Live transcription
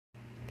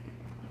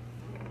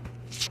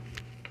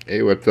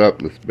Hey, what's up?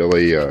 This is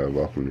Billy.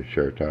 Welcome to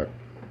Share Talk.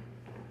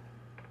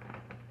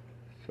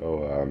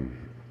 So,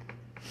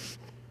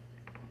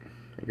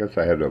 I guess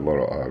I had a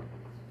little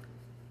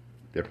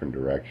different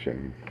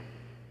direction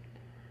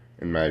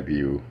in my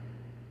view.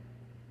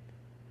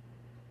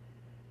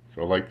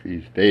 So, like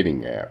these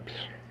dating apps,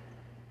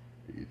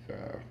 these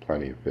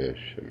Plenty of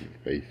Fish and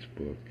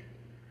Facebook,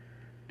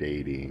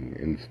 dating,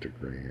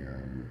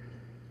 Instagram.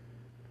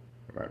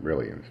 Not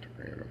really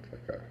Instagram. It's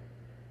like a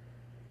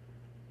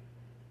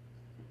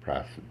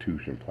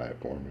prostitution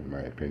platform, in my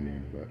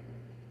opinion. But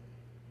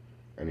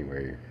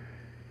anyway,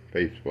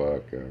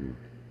 Facebook,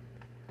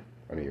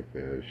 Plenty of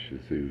Fish,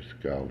 Zeus,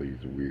 all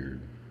these weird,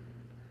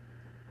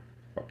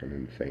 fucking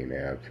insane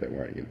apps that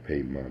want you to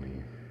pay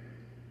money.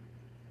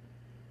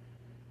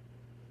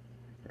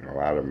 And a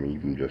lot of them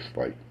even just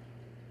like,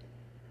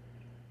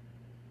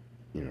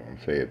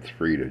 say it's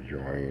free to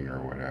join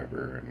or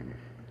whatever, and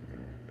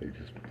they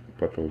just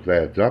put those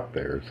ads up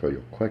there so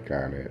you'll click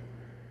on it,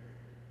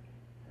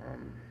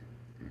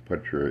 and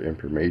put your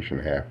information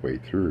halfway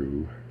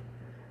through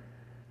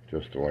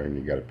just to learn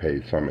you gotta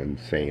pay some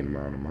insane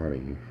amount of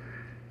money,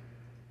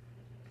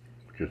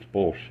 which is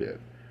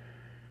bullshit.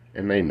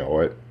 And they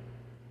know it.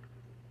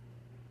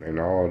 And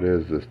all it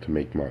is to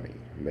make money.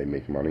 They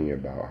make money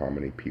about how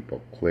many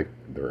people click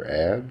their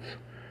ads.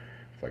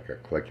 It's like a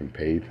click and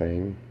pay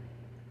thing.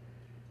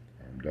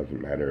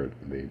 Doesn't matter.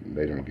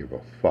 They don't give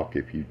a fuck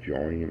if you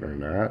join or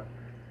not.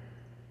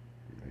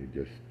 They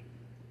just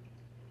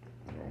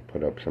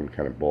put up some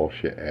kind of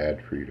bullshit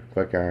ad for you to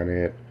click on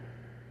it.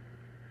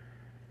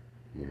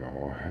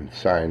 And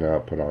sign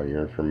up, put all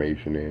your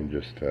information in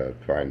just to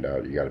find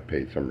out you got to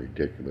pay some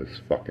ridiculous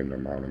fucking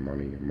amount of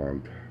money a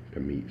month to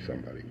meet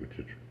somebody, which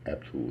is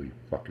absolutely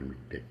fucking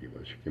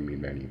ridiculous. You can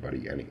meet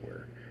anybody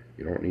anywhere.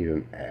 You don't need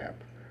an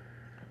app.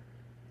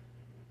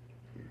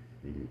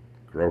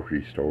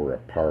 Grocery store, a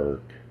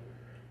park,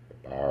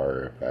 a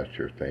bar, if that's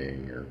your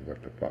thing, or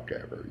what the fuck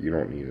ever. You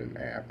don't need an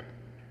app.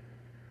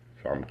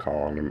 So I'm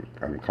calling them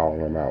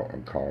out.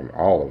 I'm calling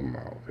all of them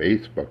out.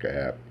 Facebook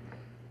app,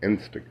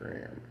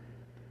 Instagram,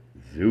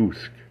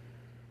 Zeus.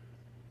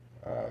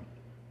 I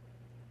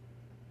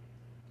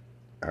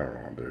don't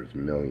know, there's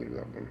millions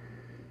of them.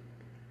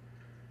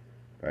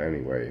 But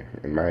anyway,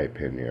 in my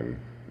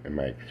opinion, in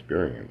my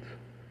experience,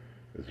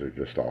 is they're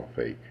just all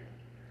fake.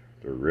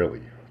 They're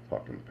really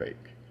fucking fake.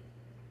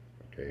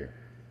 Okay?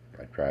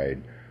 I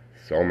tried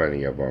so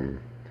many of them,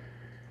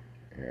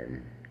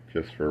 and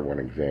just for one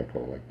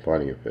example, like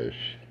Plenty of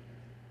Fish,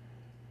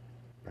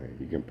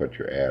 you can put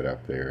your ad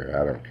up there.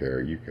 I don't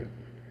care. You could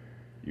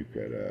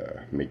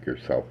make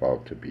yourself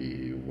out to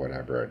be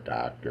whatever, a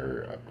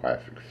doctor, a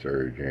plastic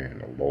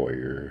surgeon, a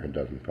lawyer. It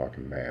doesn't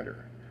fucking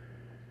matter.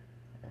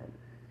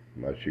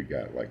 Unless you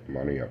got like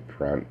money up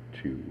front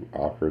to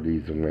offer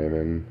these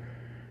women,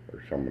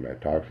 or someone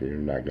that talks to you, they're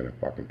not gonna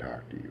fucking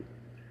talk to you.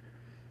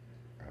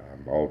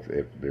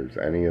 If there's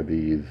any of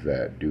these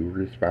that do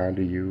respond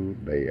to you,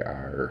 they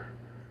are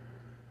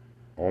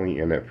only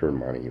in it for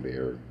money. They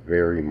are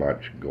very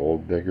much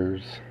gold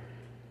diggers.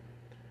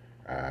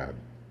 I'm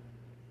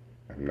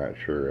not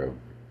sure of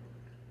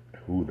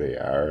who they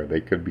are.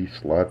 They could be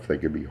sluts, they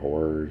could be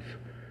whores.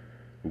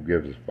 Who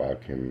gives a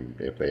fuck? And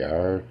if they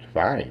are, it's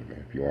fine.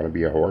 If you want to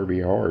be a whore,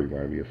 be a whore. You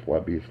want to be a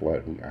slut, be a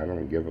slut. I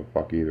don't give a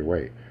fuck either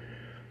way.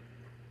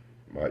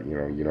 But you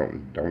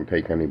don't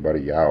take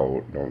anybody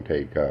out.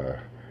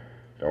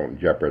 Don't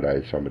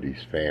jeopardize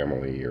somebody's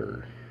family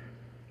or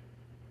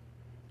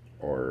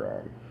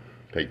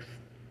take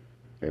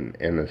an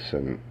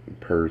innocent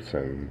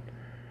person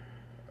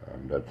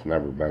that's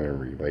never been in a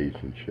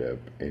relationship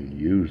and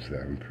use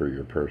them for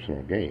your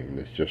personal gain.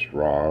 It's just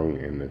wrong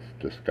and it's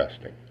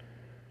disgusting.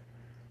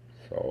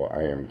 So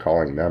I am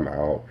calling them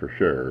out for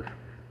sure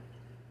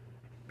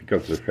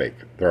because they're fake.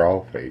 They're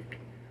all fake.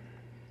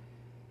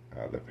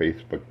 The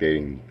Facebook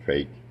dating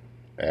fake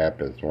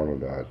app is one of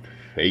the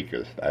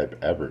fakest I've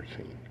ever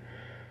seen.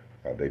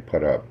 They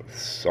put up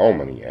so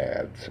many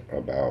ads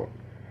about,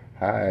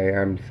 hi,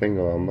 I'm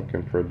single, I'm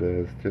looking for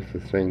this, just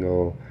a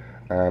single,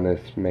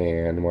 honest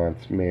man,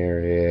 wants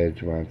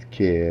marriage, wants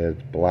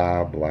kids,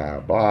 blah, blah,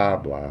 blah,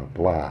 blah,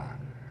 blah.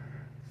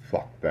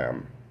 Fuck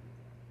them.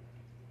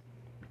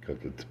 Because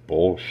it's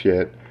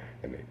bullshit,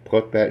 and they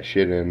put that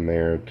shit in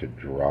there to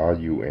draw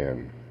you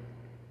in.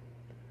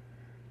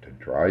 To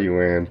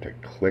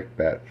click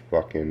that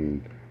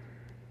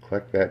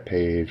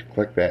page,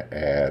 click that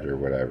ad or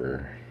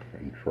whatever,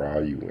 and draw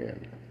you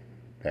in.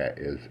 That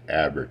is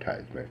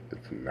advertisement.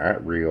 It's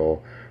not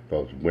real.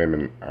 Those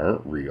women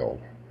aren't real.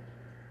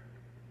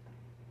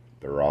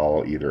 They're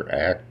all either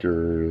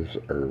actors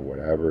or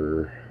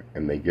whatever,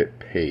 and they get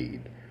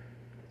paid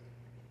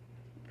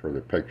for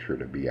the picture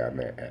to be on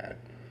that ad.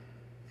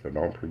 So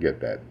don't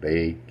forget that.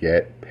 They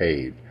get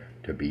paid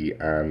to be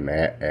on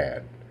that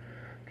ad.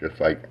 Just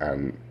like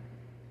on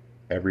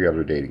every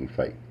other dating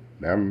site.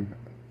 Them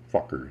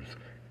fuckers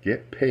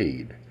get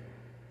paid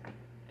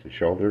to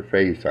show their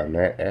face on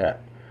that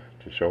app,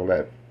 to show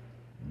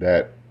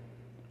that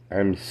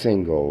I'm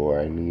single, or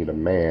I need a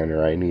man,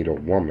 or I need a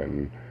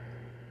woman.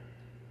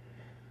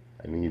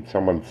 I need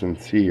someone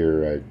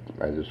sincere.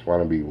 I just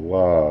want to be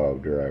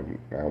loved, or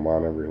I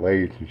want a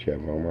relationship.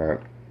 I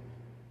want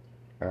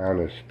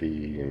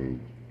honesty and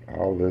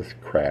all this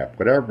crap.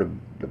 Whatever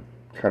the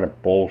kind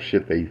of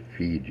bullshit they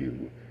feed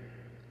you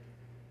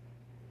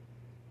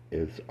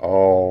is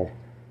all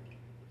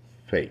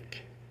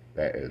fake.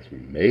 That is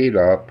made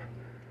up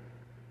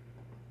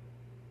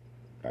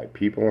by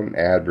people in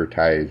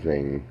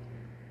advertising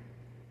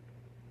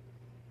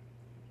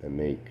that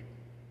make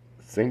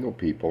single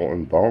people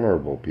and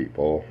vulnerable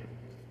people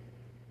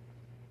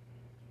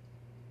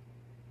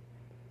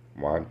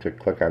want to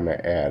click on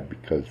the ad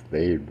because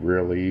they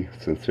really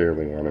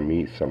sincerely want to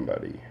meet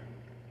somebody.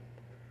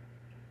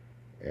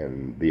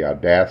 And the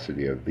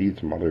audacity of these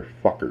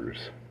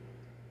motherfuckers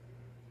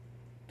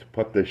to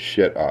put this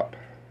shit up,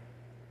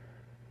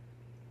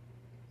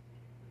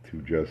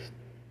 to just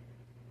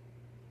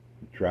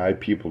drive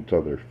people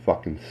to their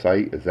fucking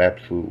site, is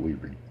absolutely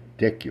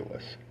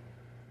ridiculous.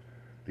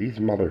 These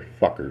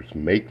motherfuckers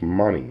make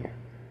money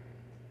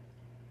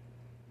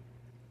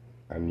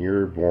on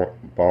your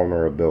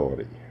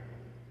vulnerability,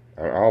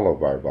 on all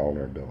of our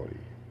vulnerability.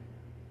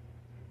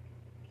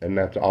 And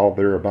that's all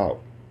they're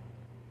about.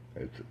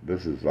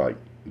 This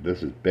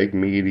is big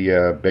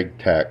media, big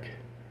tech,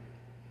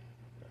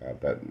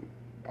 that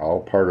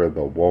all part of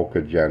the woke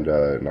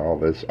agenda and all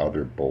this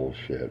other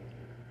bullshit.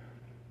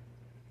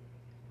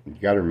 You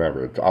gotta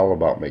remember, it's all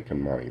about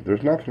making money.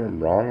 There's nothing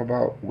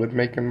wrong with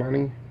making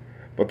money,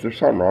 but there's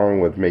something wrong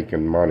with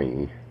making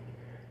money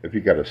if you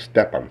gotta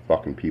step on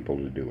fucking people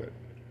to do it.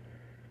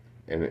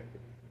 And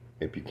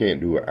if you can't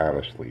do it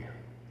honestly,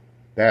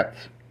 that's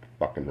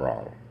fucking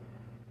wrong.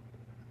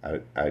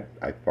 I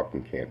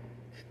fucking can't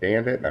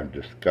stand it. I'm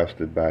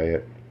disgusted by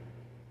it.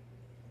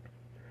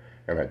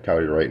 And I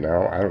tell you right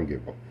now, I don't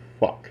give a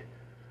fuck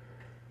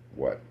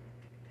what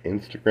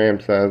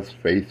Instagram says,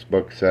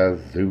 Facebook says,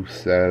 Zeus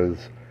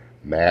says,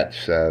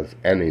 Match says,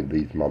 any of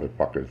these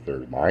motherfuckers.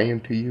 They're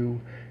lying to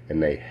you,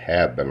 and they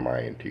have been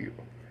lying to you.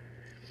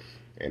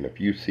 And if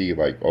you see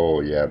like,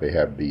 oh yeah, they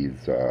have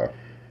these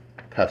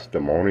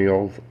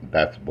testimonials,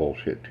 that's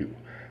bullshit too.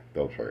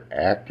 Those are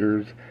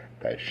actors.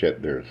 That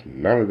shit,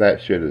 none of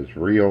that shit is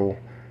real.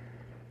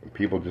 And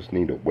people just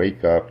need to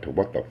wake up to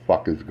what the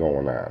fuck is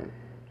going on.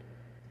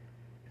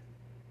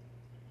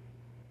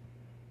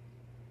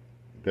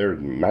 There's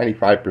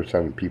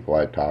 95% of people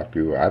I talk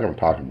to, I don't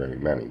talk to very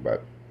many,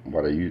 but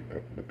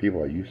the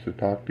people I used to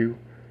talk to,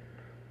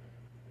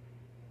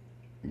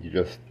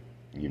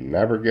 you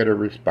never get a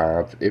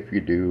response. If you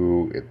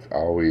do, it's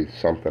always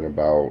something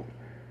about,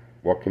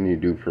 what can you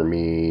do for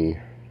me?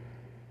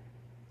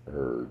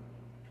 Or,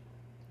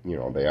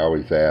 they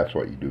always ask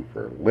what you do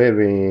for a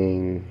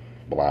living,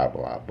 blah,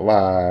 blah,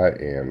 blah,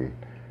 and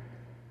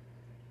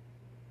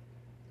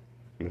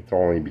it's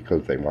only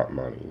because they want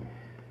money.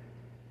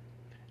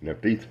 And if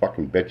these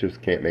fucking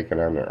bitches can't make it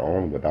on their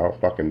own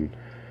without fucking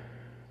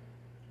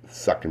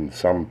sucking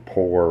some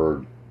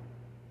poor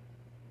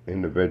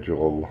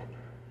individual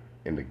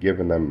into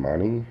giving them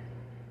money,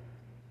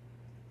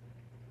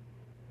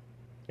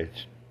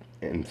 it's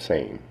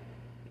insane.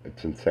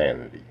 It's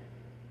insanity.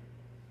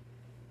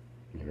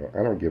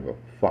 I don't give a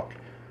fuck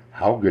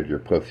how good your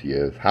pussy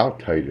is, how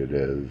tight it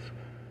is,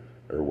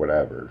 or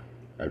whatever.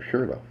 I'm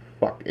sure the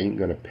fuck ain't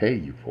gonna pay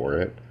you for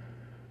it.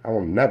 I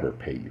will never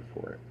pay you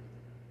for it.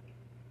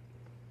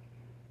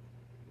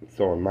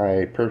 So in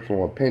my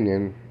personal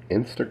opinion,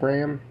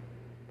 Instagram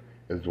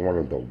is one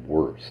of the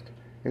worst.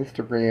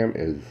 Instagram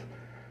is,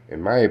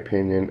 in my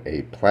opinion,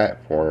 a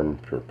platform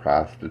for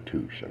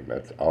prostitution.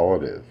 That's all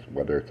it is,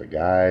 whether it's a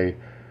guy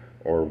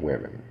or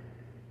women.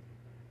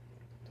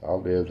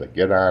 All it is, they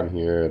get on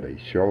here, they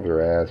show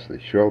their ass, they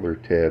show their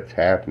tits,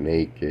 half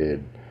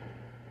naked,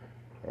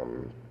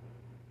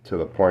 to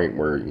the point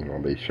where,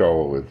 they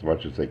show as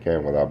much as they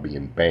can without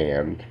being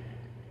banned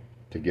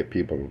to get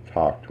people to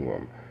talk to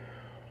them.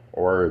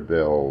 Or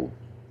they'll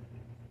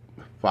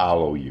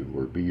follow you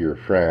or be your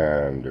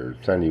friend or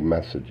send you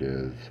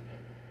messages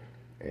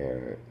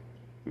and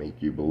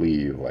make you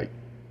believe like,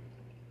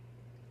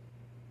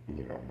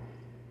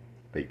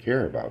 they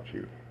care about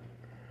you.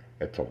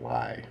 It's a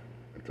lie.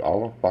 It's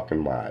all a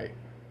fucking lie.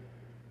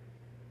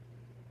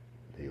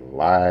 They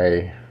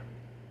lie.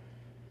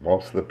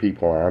 Most of the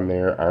people on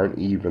there aren't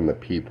even the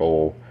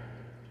people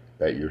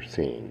that you're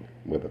seeing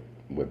with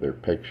their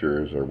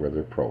pictures or with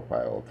their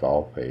profile. It's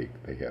all fake.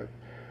 They have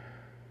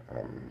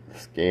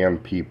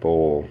scam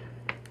people.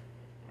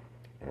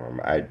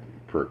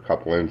 For a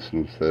couple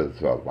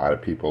instances, a lot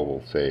of people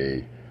will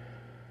say,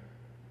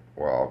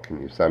 well,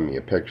 can you send me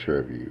a picture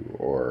of you?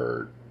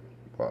 Or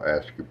they'll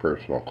ask you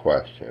personal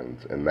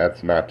questions. And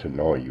that's not to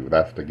know you.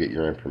 That's to get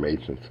your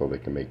information so they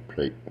can make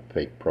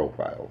fake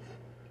profiles.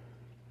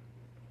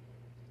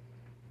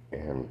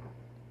 And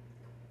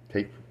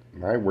take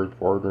my word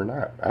for it or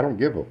not. I don't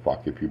give a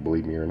fuck if you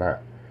believe me or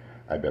not.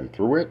 I've been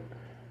through it.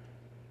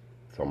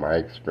 So my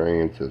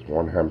experience is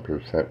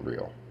 100%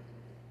 real.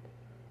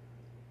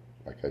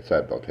 Like I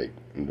said,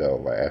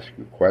 they'll ask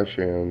you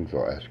questions,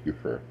 they'll ask you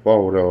for a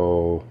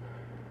photo,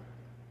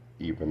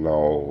 even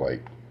though,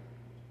 like,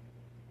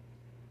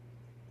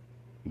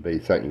 they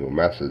sent you a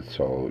message,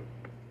 so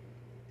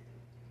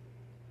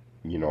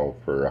you know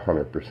for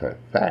 100%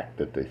 fact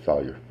that they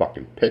saw your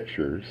fucking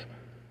pictures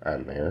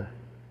on there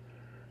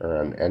or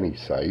on any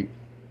site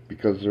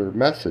because they're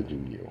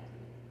messaging you.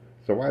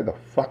 So why the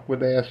fuck would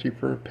they ask you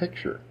for a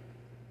picture?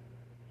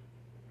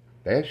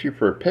 They ask you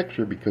for a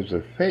picture because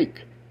they're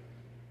fake.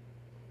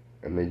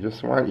 And they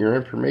just want your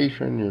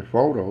information, your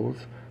photos,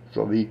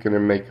 so that you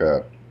can make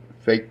a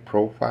fake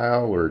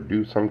profile or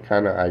do some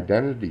kind of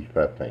identity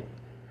thing.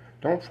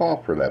 Don't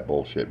fall for that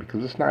bullshit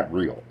because it's not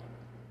real.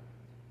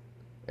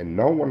 And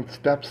no one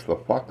steps the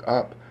fuck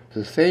up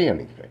to say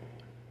anything.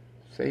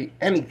 Say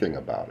anything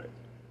about it.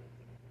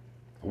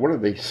 What are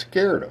they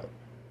scared of?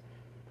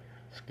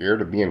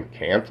 Scared of being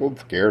canceled?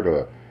 Scared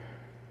of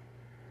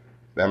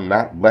them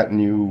not letting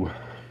you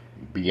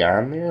be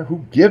on there?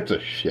 Who gives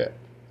a shit?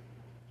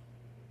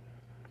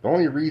 The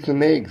only reason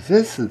they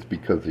exist is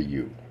because of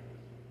you.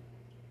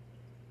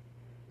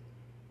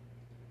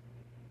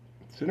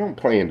 So don't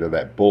play into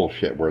that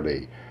bullshit where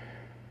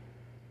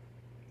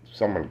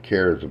someone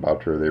cares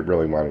about you or they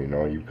really want to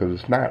know you, because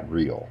it's not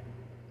real.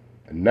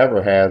 It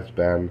never has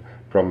been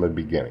from the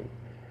beginning.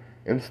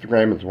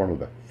 Instagram is one of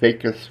the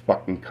fakest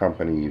fucking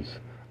companies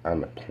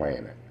on the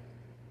planet.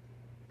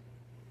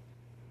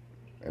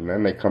 And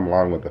then they come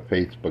along with the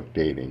Facebook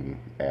dating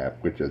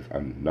app, which is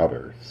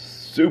another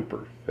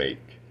super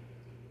fake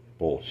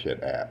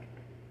bullshit app.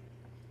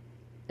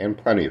 And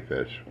Plenty of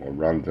Fish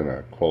runs in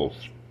a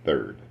close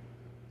third.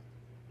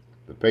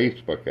 The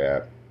Facebook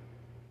app,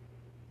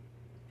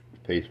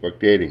 Facebook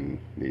dating,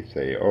 they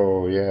say,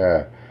 oh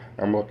yeah,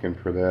 I'm looking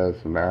for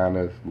this, an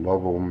honest,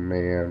 lovable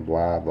man,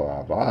 blah,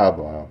 blah, blah,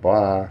 blah,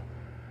 blah.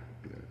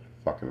 They're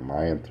fucking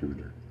lying through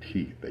their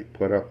teeth. They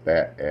put up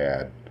that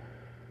ad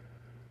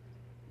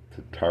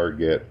to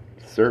target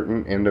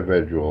certain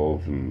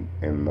individuals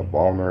and the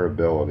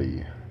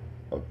vulnerability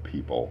of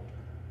people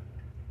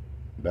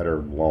that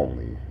are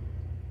lonely,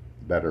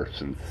 that are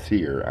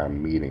sincere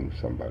on meeting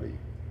somebody.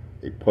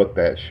 They put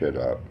that shit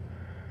up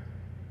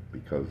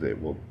because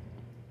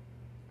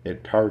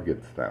it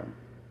targets them.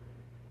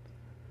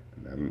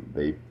 And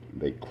then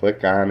they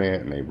click on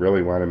it and they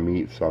really want to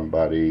meet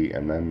somebody,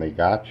 and then they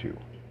got you.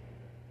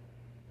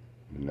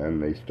 And then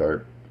they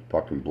start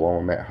fucking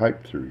blowing that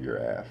hype through your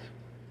ass.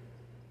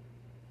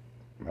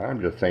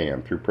 I'm just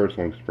saying, through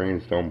personal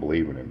experience, don't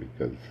believe in it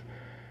because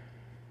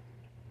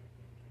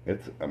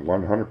it's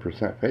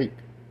 100% fake.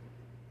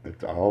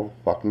 It's all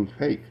fucking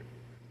fake.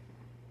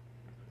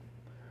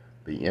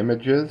 The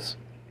images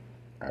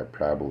are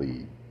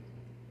probably,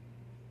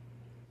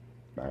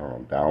 I don't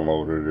know,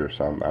 downloaded or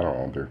something. I don't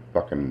know. They're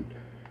fucking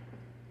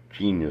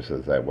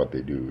geniuses at what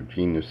they do.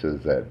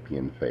 Geniuses at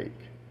being fake.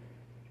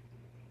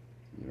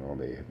 You know,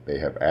 they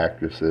have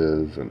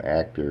actresses and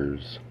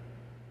actors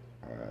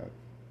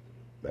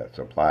that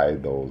supply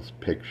those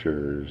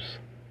pictures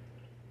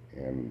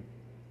and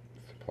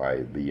supply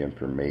the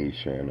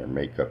information or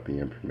make up the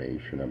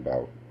information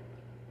about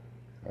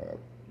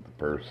the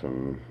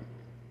person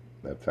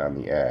that's on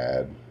the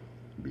ad.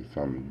 Be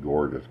some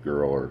gorgeous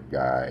girl or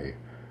guy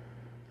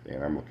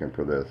saying, I'm looking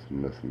for this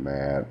and this and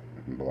that,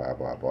 and blah,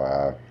 blah,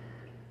 blah.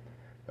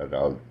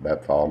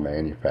 That's all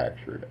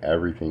manufactured.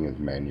 Everything is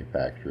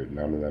manufactured.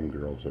 None of them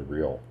girls are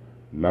real.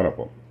 None of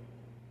them.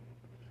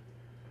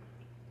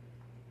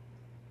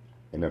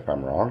 And if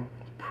I'm wrong,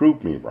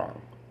 prove me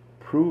wrong.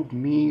 Prove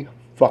me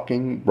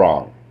fucking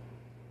wrong.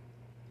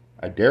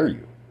 I dare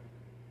you.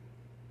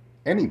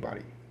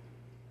 Anybody.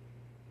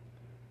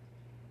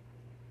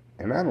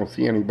 And I don't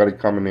see anybody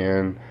coming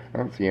in. I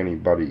don't see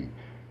anybody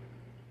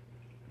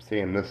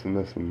saying this and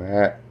this and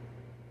that,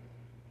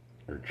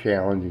 or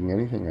challenging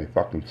anything I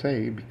fucking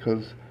say,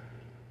 because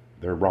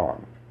they're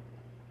wrong.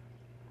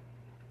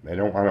 They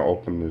don't want to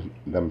open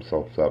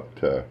themselves up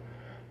to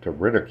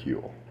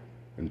ridicule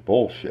and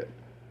bullshit.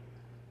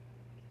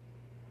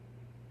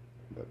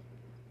 But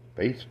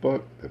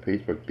Facebook, the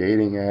Facebook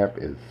dating app,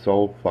 is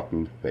so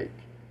fucking fake.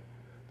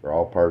 They're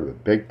all part of the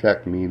big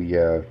tech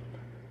media.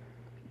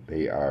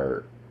 They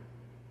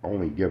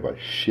only give a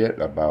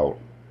shit about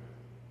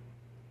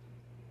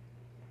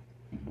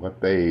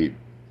what they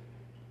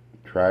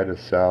try to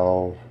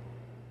sell.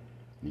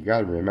 You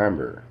gotta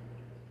remember,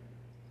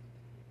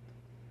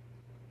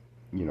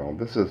 you know,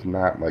 this is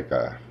not like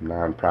a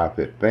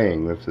non-profit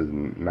thing. This is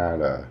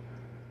not a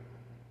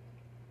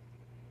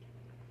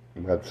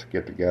let's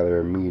get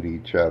together and meet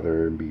each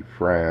other and be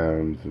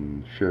friends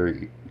and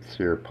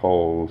share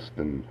posts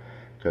and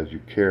because you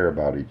care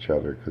about each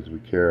other, because we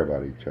care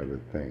about each other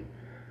thing.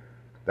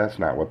 That's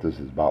not what this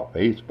is about.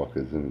 Facebook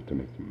isn't to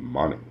make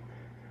money.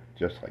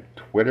 Just like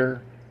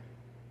Twitter,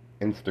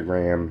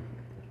 Instagram,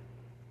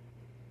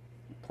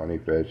 Plenty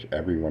of Fish,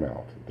 everyone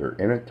else. They're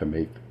in it to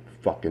make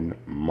fucking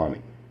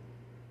money.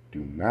 Do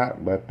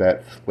not let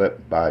that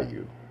slip by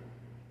you.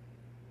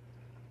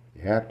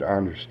 You have to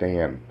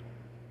understand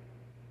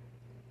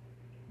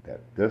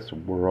that this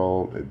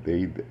world,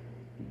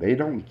 they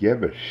don't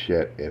give a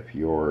shit if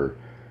you're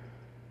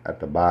at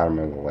the bottom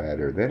of the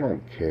ladder. They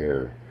don't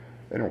care.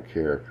 They don't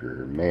care if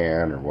you're a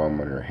man or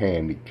woman or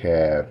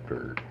handicapped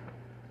or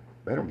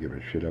They don't give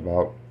a shit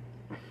about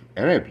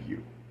any of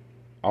you.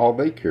 All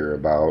they care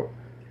about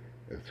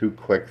is who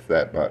clicks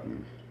that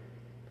button,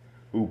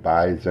 who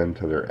buys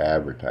into their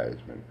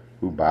advertisement,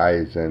 who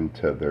buys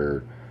into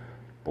their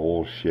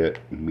bullshit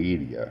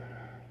media.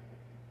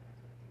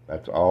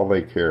 That's all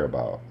they care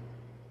about.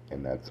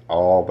 And that's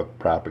all the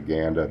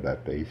propaganda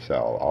that they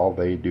sell. All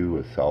they do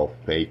is sell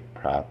fake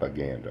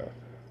propaganda.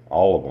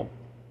 All of them.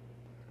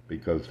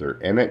 Because they're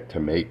in it to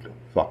make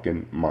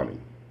fucking money.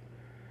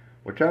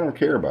 Which I don't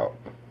care about.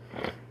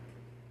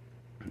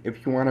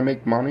 If you want to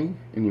make money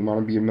and you want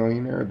to be a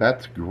millionaire,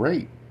 that's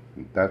great.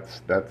 That's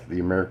the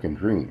American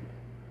dream.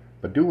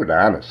 But do it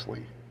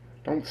honestly.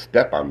 Don't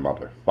step on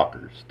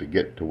motherfuckers to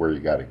get to where you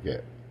gotta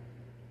get.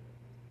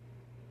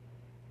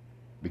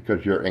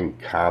 Because you're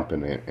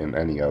incompetent in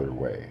any other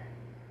way.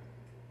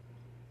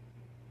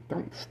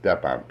 Don't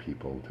step on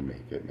people to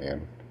make it,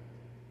 man.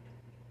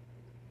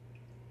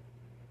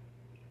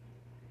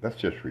 That's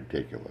just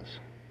ridiculous.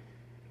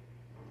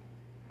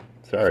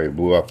 Sorry, I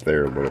blew up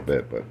there a little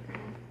bit, but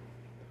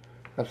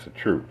that's the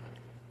truth.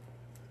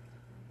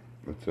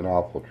 It's an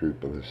awful truth,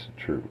 but it's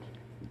the truth.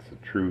 It's the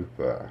truth.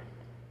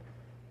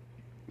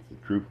 It's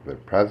the truth of the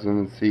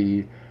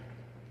presidency.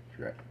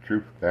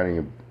 Truth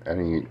of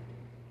any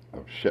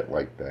of shit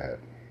like that.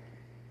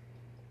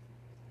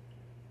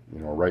 You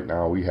know, right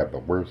now we have the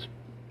worst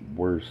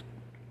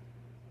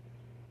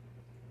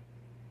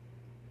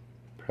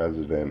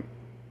president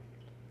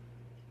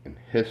in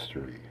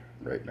history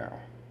right now,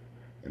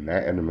 and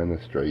that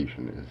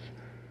administration is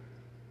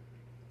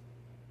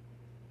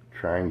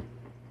trying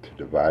to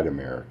divide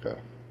America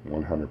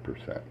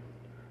 100%.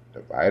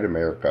 Divide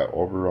America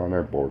over on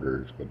our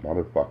borders with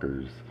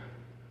motherfuckers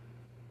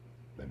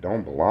that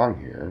don't belong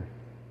here.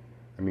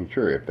 I mean,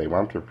 sure, if they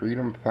want their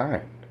freedom,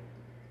 fine.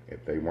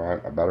 If they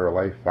want a better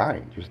life,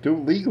 fine. Just do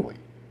it legally.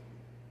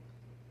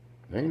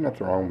 There ain't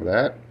nothing wrong with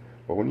that.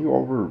 But when you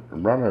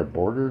overrun our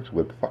borders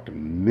with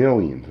fucking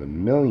millions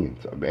and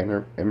millions of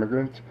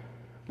immigrants,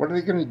 what are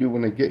they going to do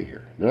when they get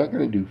here? They're not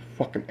going to do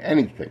fucking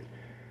anything.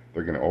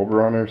 They're going to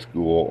overrun our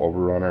school,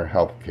 overrun our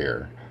health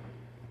care.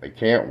 They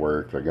can't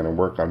work. They're going to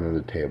work under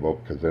the table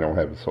because they don't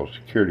have a social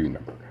security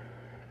number.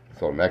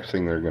 So next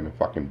thing they're going to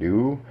fucking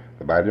do,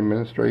 the Biden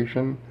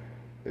administration,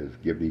 is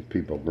give these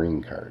people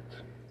green cards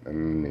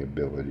and the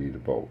ability to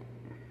vote.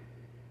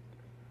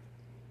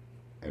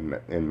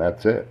 And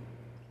that's it.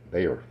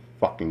 They are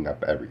fucking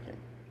up everything.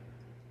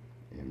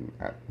 And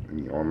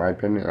you know, in my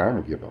opinion, I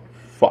don't give a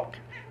fuck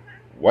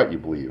what you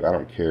believe. I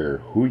don't care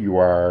who you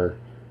are.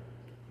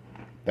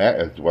 That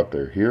is what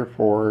they're here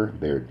for.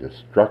 They're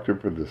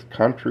destructive for this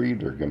country.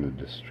 They're going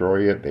to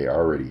destroy it. They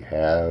already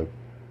have.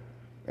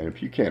 And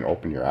if you can't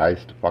open your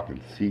eyes to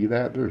fucking see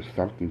that, there's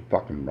something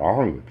fucking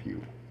wrong with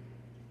you.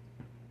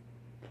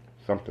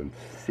 Something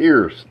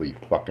seriously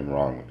fucking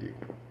wrong with you.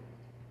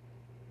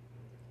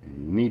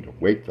 And you need to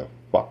wake the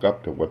fuck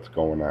up to what's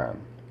going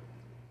on.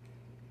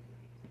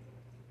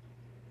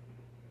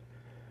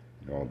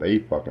 You know, they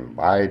fucking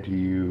lie to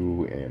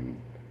you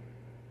and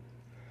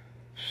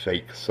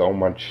shake so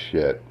much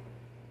shit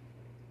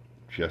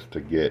just to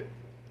get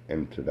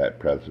into that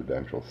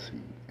presidential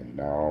seat. And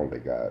now they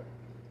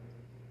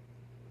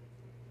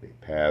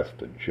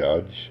passed a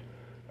judge,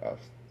 a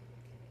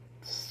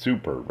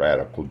super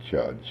radical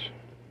judge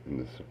in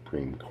the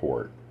Supreme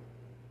Court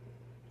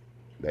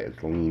that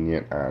is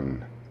lenient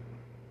on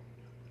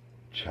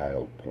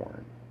child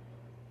porn.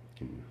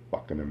 Can you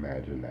fucking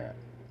imagine that?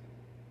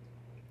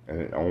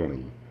 And it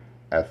only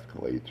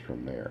escalates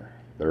from there.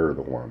 They're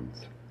the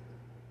ones.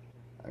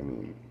 I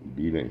mean,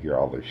 you didn't hear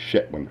all this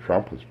shit when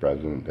Trump was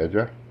president, did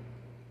you?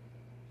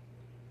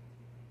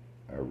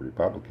 A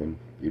Republican.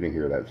 You didn't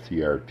hear that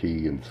CRT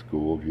in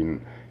schools. You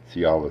didn't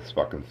see all this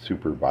fucking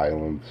super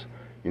violence.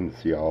 You didn't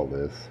see all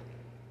this.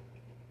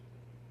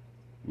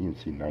 You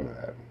didn't see none of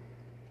that.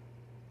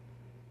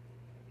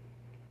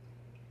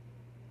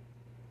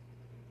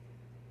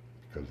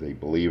 Because they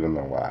believe in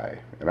the lie.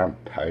 And I'm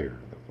tired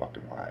of the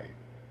fucking lie.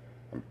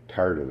 I'm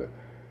tired of the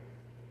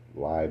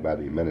lie by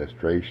the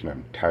administration.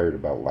 I'm tired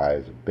about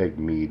lies of big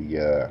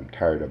media. I'm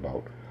tired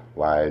about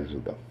lies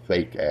of the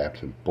fake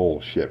apps and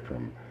bullshit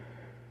from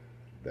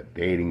the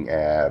dating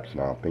apps.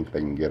 And I don't think they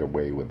can get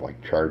away with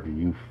like charging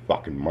you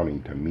fucking money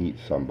to meet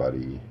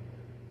somebody.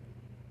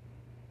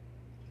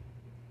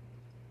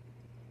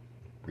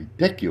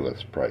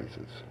 Ridiculous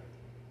prices.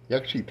 You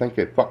actually think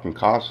it fucking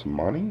costs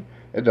money?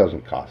 It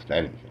doesn't cost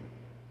anything.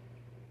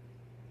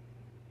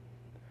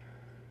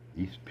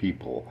 These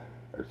people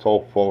are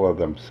so full of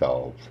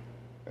themselves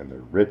and their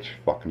rich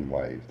fucking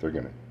lives. They're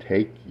going to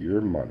take your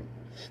money,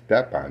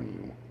 step on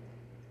you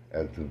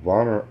as the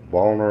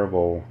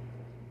vulnerable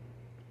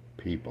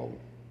people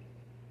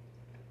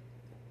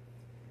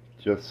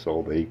just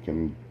so they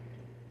can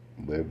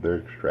live their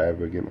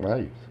extravagant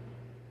lives.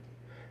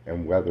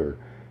 And whether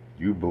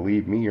you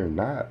believe me or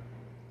not,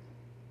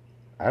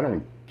 I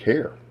don't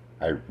care.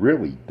 I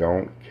really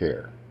don't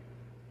care.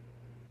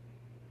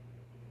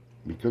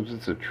 Because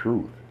it's the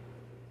truth.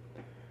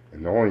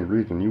 And the only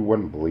reason you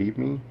wouldn't believe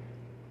me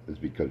is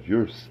because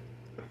you're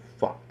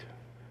fucked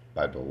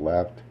by the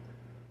left,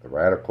 The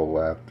radical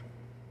left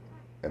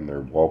and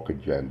their woke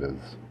agendas.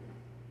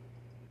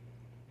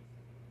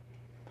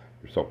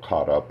 You're so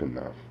caught up in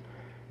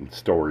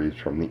stories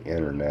from the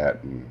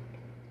internet and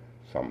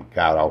some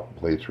god-awful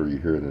place where you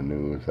hear the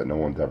news that no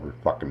one's ever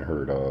fucking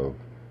heard of.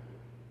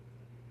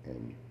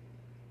 And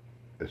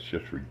it's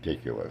just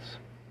ridiculous.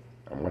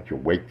 I want you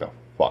to wake the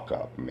fuck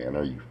up, man.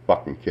 Are you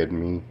fucking kidding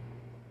me?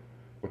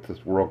 What's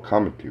this world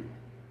coming to?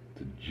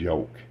 It's a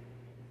joke.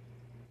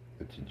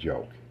 It's a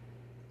joke.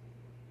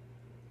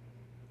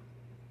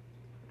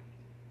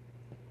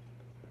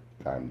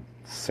 I'm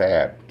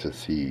sad to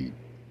see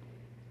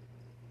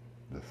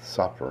the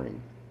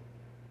suffering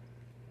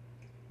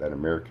that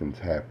Americans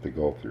have to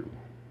go through.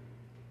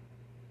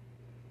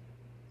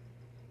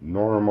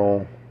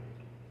 Normal,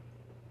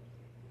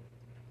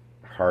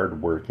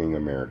 hard-working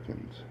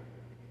Americans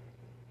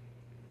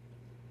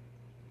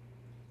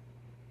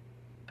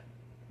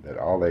that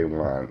all they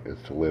want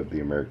is to live the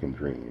American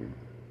dream,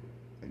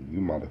 and you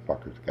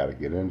motherfuckers gotta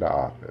get into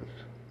office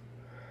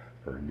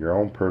for your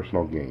own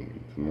personal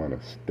gains and want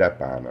to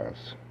step on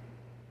us,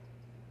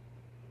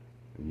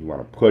 and you want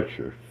to push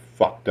your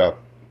fucked up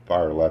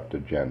far left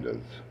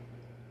agendas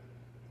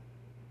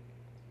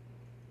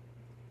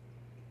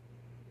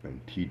and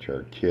teach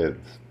our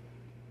kids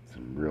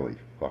some really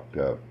fucked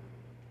up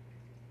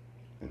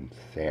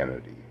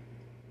insanity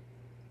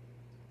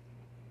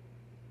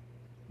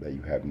that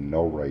you have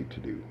no right to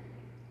do.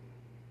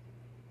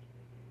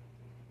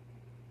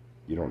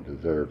 You don't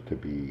deserve to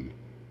be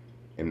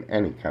in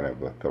any kind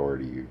of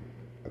authoritarian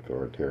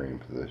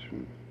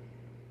position.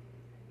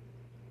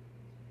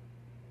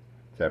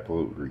 It's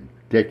absolutely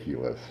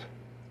ridiculous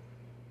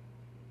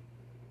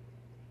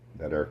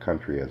that our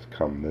country has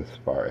come this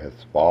far,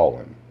 has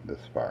fallen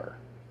this far.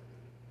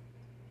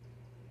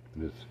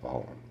 It has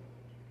fallen.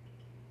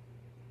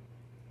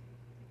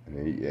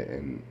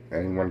 And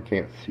anyone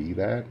can't see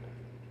that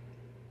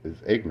is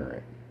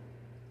ignorant.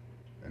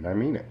 And I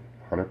mean it,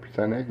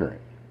 100%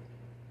 ignorant.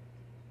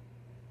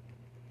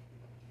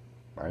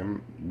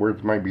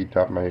 Words might be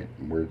tough,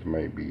 words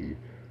might be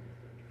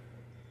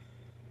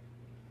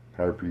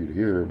hard for you to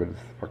hear, but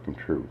it's the fucking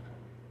truth.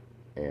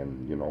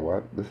 And you know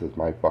what? This is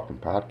my fucking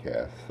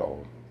podcast,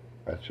 so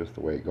that's just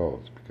the way it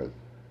goes, because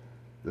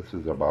this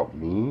is about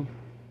me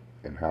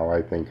and how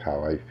I think,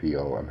 how I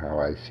feel, and how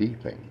I see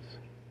things.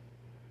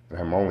 And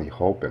I'm only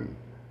hoping,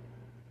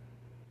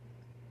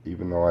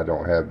 even though I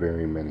don't have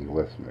very many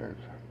listeners,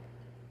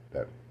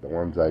 that the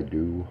ones I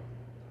do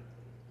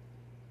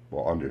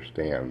will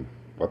understand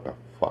what the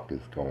fuck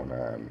is going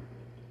on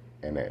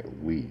and at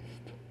least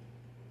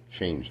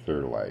change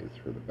their lives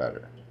for the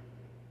better.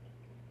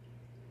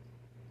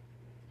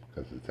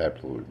 Because it's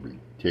absolutely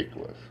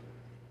ridiculous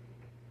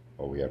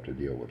what we have to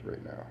deal with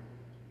right now.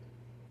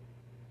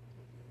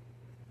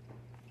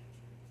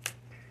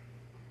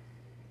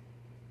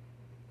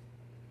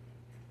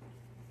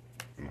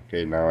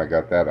 Okay, now I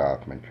got that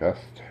off my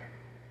chest.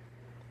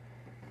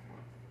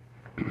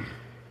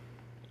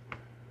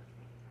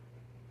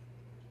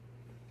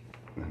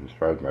 And as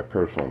far as my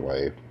personal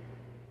life,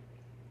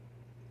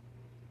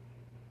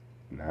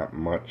 not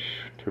much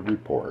to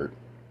report.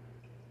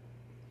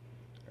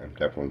 I'm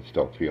definitely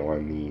still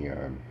feeling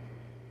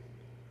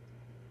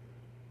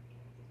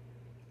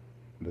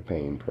the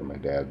pain from my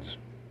dad's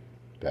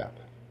death.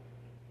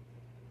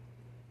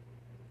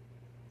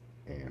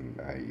 And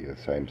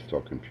I'm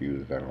still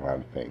confused on a lot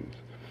of things.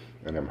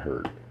 And I'm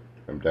hurt.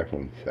 I'm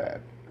definitely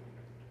sad.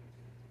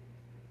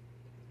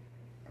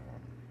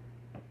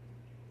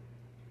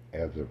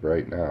 As of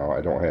right now,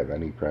 I don't have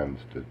any friends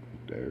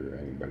or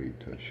anybody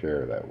to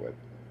share that with.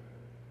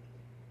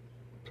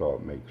 So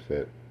it makes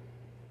it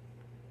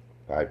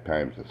 5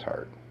 times as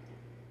hard.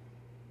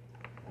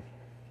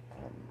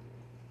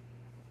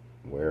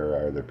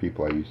 Where are the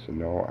people I used to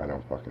know? I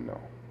don't fucking know.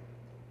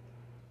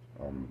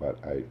 But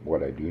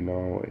what I do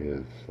know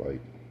is, like,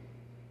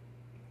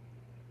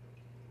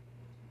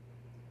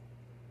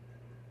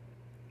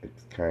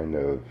 it's kind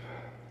of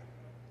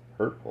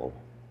hurtful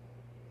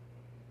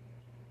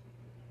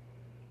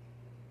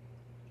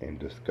and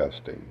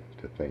disgusting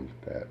to think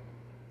that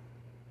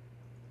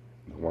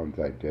the ones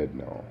I did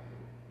know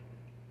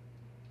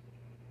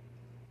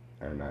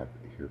are not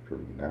here for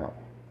me now.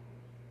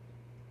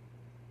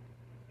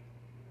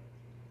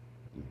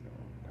 You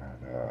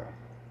know,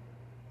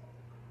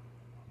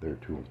 they're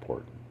too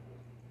important.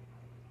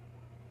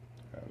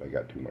 They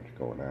got too much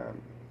going on.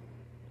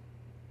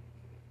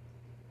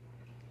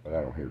 But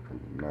I don't hear from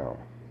them now.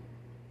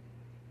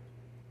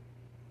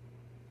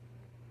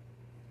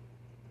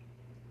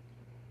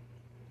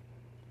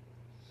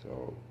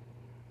 So,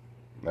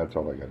 that's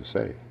all I got to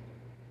say.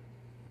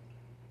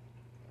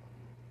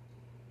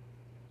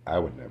 I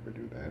would never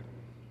do that.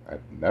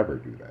 I'd never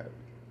do that.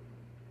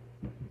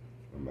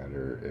 No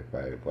matter if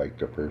I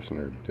liked a person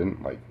or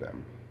didn't like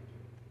them.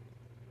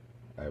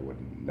 I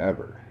would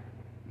never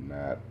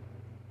not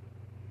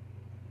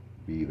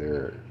be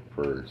there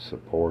for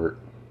support,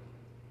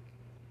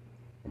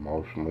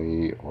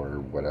 emotionally or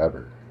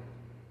whatever,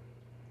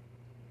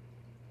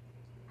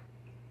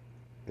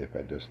 if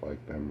I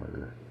dislike them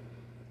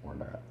or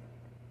not.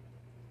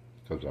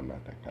 because I'm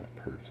not that kind of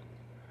person.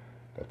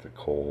 That's a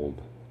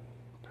cold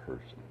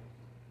person.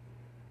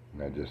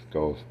 And that just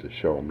goes to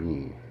show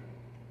me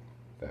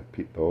that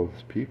those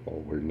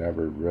people were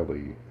never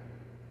really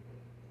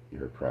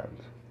your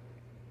friends.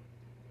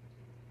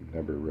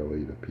 Never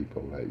really the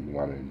people that you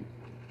wanted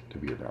to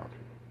be around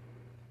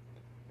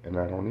you. And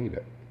I don't need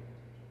it.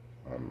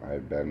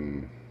 I've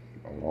been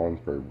alone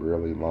for a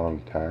really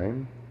long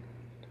time.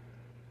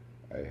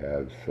 I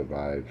have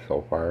survived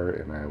so far,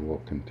 and I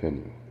will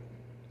continue,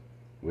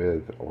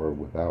 with or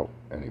without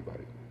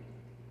anybody.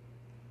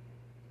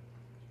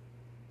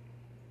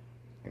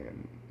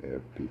 And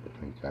if people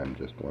think I'm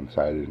just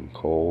one-sided and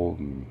cold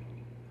in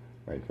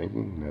my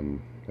thinking,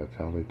 then that's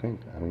how they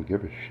think. I don't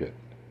give a shit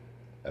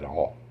at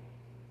all.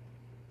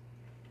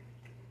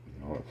 You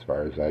know, as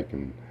far as I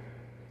can,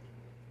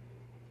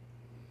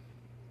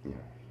 you know,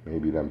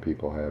 maybe them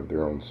people have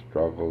their own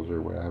struggles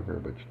or whatever,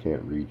 but you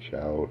can't reach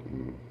out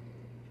and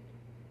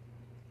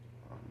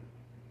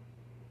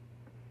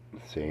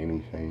say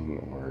anything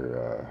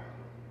or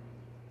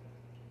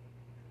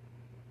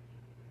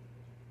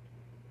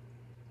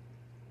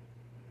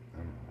I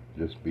don't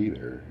know, just be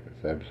there.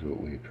 It's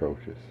absolutely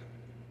atrocious.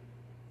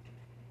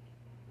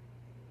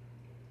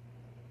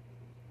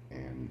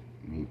 And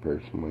me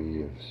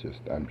personally,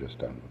 I'm just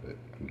done with it.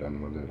 I'm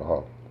done with it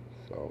all.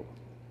 So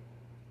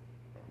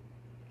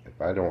if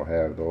I don't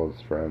have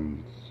those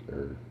friends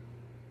or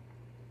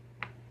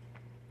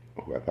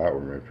who I thought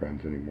were my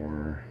friends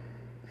anymore,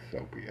 so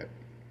be it.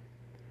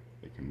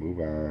 They can move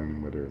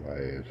on with their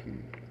lives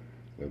and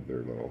live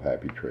their little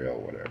happy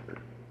trail, whatever.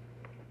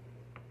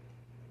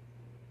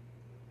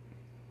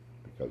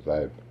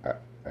 Because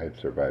I've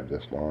survived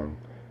this long,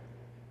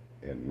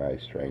 and my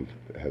strength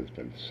has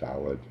been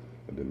solid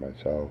within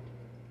myself.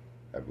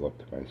 I've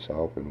looked at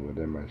myself and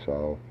within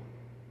myself,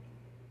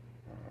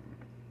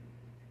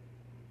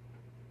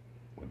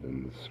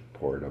 within the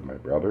support of my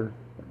brother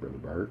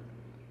Bart,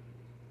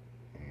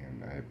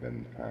 and I've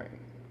been fine.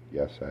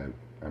 Yes,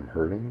 I'm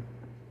hurting,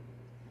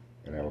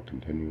 and I will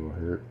continue to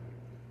hurt,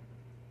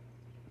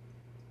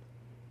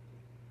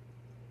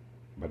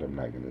 but I'm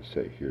not going to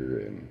sit here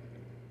and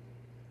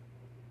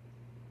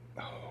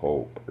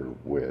hope or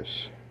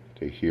wish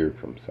to hear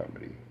from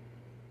somebody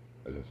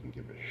that doesn't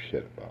give a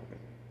shit about me.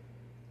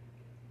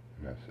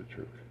 And that's the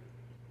truth.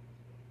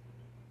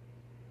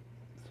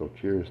 So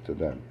cheers to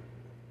them.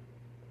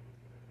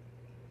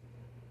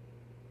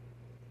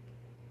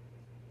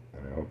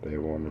 And I hope they have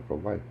a wonderful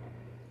life.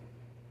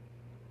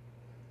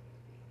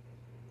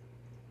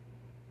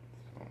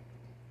 So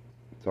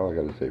that's all I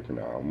got to say for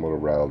now. I'm a little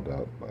riled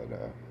up, but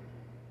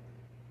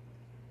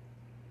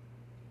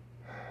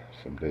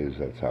some days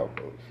that's how it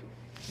goes.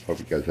 Hope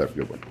you guys have a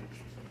good one.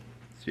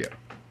 See ya.